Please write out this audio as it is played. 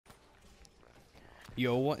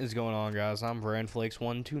Yo, what is going on, guys? I'm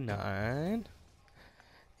BrandFlakes129,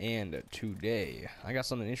 and today I got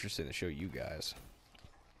something interesting to show you guys.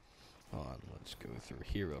 Hold on, let's go through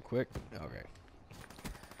here real quick. Okay.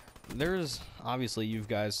 There's, obviously, you've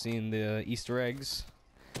guys seen the Easter eggs.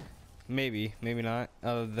 Maybe not.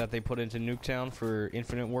 That they put into Nuketown for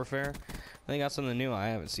Infinite Warfare. They got something new I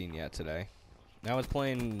haven't seen yet today. I was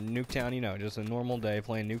playing Nuketown, you know, just a normal day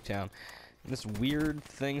playing Nuketown. And this weird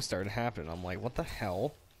thing started happening. I'm like, what the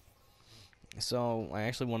hell? So I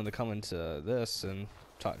actually wanted to come into this and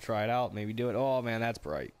try it out, maybe do it. Oh man, that's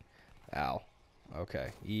bright. Ow. Okay,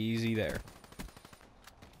 easy there.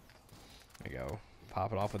 There we go.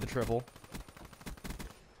 Pop it off with the triple.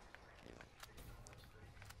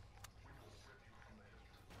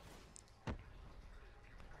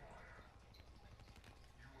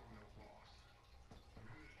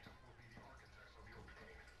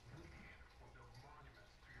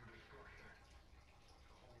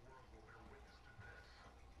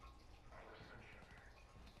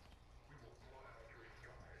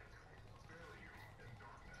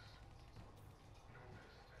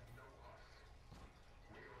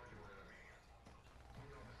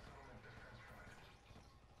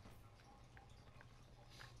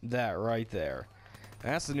 That right there.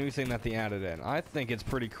 That's the new thing that they added in. I think it's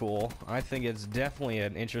pretty cool. I think it's definitely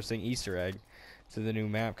an interesting Easter egg to the new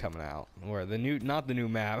map coming out. Or the new, not the new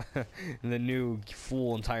map, the new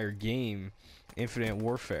full entire game, Infinite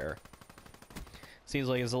Warfare. Seems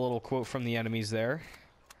like it's a little quote from the enemies there.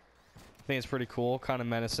 I think it's pretty cool, kind of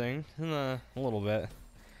menacing, a little bit.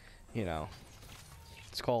 You know,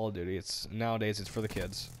 it's Call of Duty. Nowadays it's for the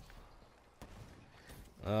kids.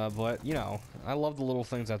 But, you know, I love the little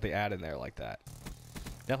things that they add in there like that.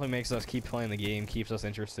 Definitely makes us keep playing the game, keeps us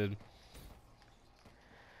interested.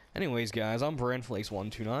 Anyways, guys, I'm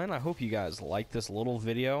BrandFlakes129. I hope you guys liked this little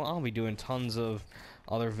video. I'll be doing tons of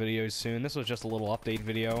other videos soon. This was just a little update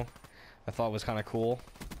video I thought was kind of cool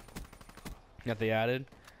that they added.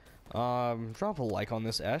 Drop a like on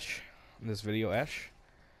this video.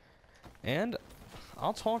 And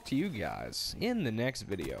I'll talk to you guys in the next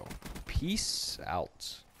video. Peace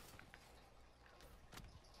out.